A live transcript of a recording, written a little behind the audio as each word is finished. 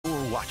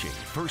watching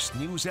First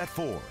News at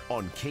 4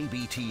 on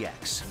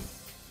KBTX.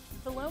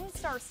 The Lone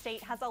Star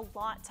State has a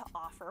lot to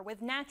offer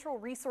with natural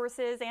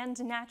resources and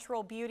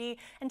natural beauty.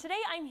 And today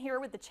I'm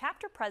here with the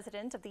chapter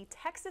president of the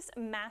Texas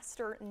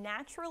Master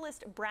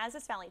Naturalist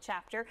Brazos Valley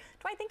chapter.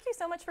 Dwight, thank you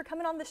so much for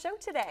coming on the show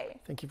today.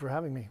 Thank you for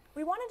having me.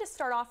 We wanted to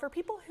start off, for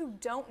people who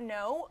don't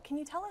know, can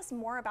you tell us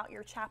more about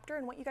your chapter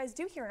and what you guys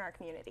do here in our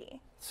community?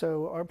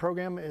 So our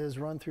program is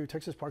run through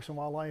Texas Parks and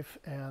Wildlife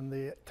and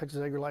the Texas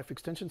AgriLife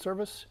Extension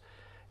Service.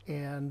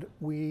 And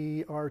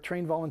we are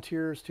trained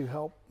volunteers to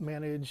help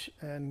manage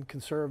and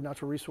conserve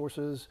natural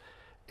resources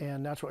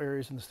and natural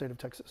areas in the state of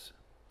Texas.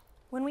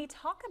 When we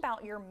talk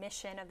about your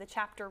mission of the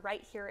chapter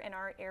right here in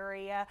our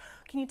area,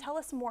 can you tell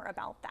us more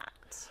about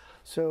that?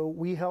 So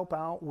we help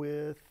out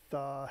with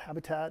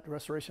habitat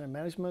restoration and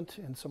management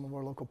in some of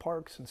our local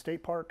parks and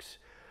state parks.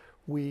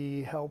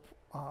 We help,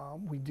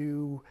 we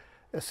do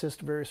assist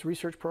various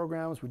research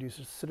programs, we do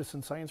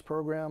citizen science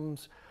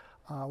programs.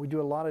 We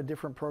do a lot of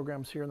different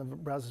programs here in the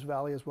Brazos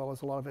Valley, as well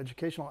as a lot of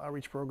educational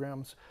outreach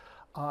programs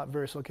at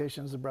various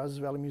locations, the Brazos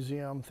Valley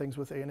Museum, things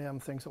with A&M,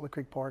 things at Lick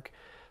Creek Park.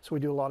 So we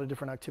do a lot of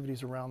different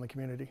activities around the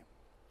community.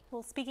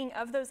 Well, speaking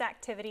of those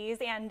activities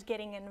and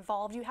getting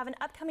involved, you have an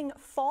upcoming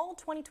fall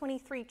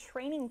 2023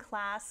 training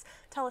class.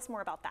 Tell us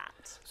more about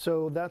that.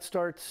 So that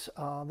starts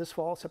this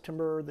fall,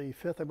 September the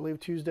 5th, I believe,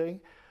 Tuesday.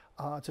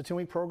 It's a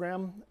 2-week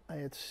program.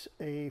 It's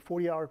a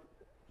 40-hour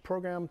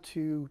program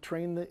to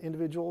train the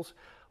individuals.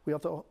 We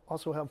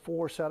also have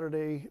 4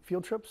 Saturday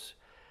field trips.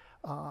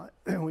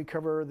 We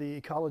cover the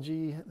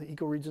ecology, the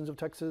ecoregions of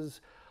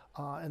Texas,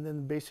 and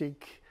then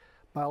basic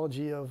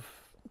biology of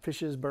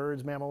fishes,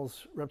 birds,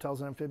 mammals, reptiles,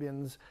 and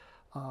amphibians,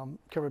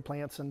 covered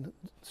plants and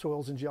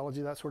soils and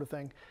geology, that sort of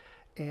thing.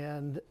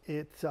 And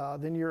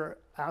then you're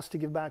asked to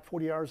give back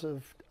 40 hours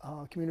of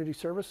community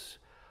service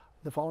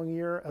the following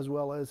year, as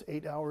well as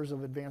 8 hours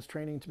of advanced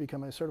training to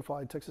become a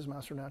certified Texas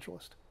Master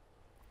Naturalist.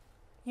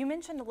 You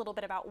mentioned a little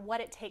bit about what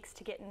it takes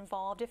to get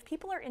involved. If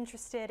people are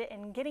interested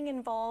in getting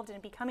involved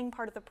and becoming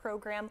part of the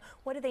program,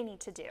 what do they need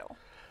to do?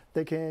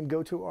 They can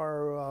go to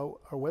our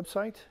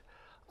website.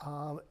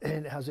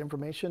 And it has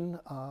information.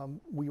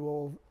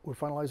 We're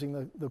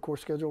finalizing the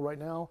course schedule right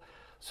now,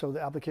 so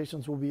the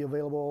applications will be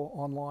available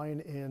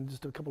online in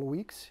just a couple of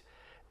weeks.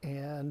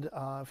 And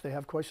if they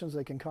have questions,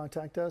 they can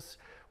contact us.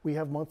 We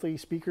have monthly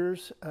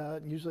speakers,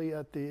 usually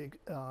at the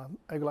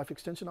AgriLife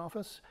Extension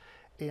office.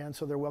 And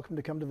so they're welcome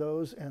to come to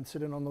those and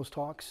sit in on those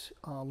talks,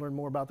 learn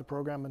more about the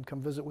program, and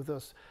come visit with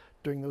us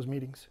during those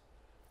meetings.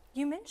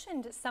 You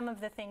mentioned some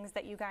of the things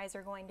that you guys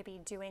are going to be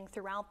doing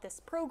throughout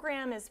this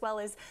program, as well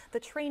as the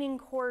training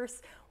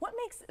course. What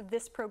makes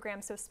this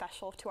program so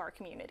special to our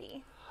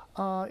community?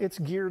 It's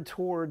geared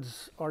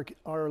towards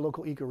our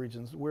local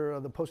ecoregions. We're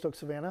the post oak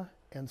savanna,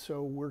 and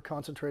so we're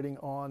concentrating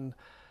on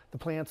the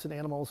plants and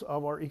animals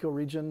of our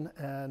ecoregion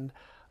and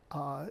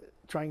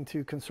trying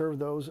to conserve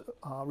those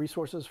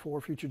resources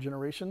for future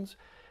generations.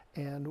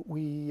 And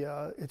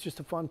it's just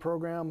a fun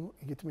program.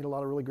 You get to meet a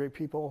lot of really great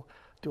people,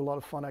 do a lot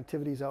of fun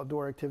activities,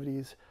 outdoor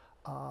activities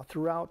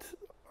throughout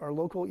our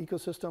local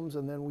ecosystems,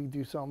 and then we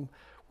do some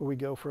where we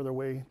go further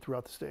away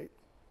throughout the state.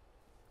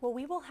 Well,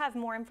 we will have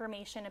more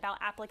information about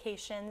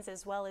applications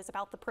as well as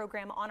about the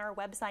program on our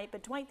website.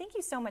 But Dwight, thank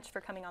you so much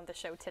for coming on the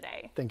show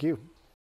today. Thank you.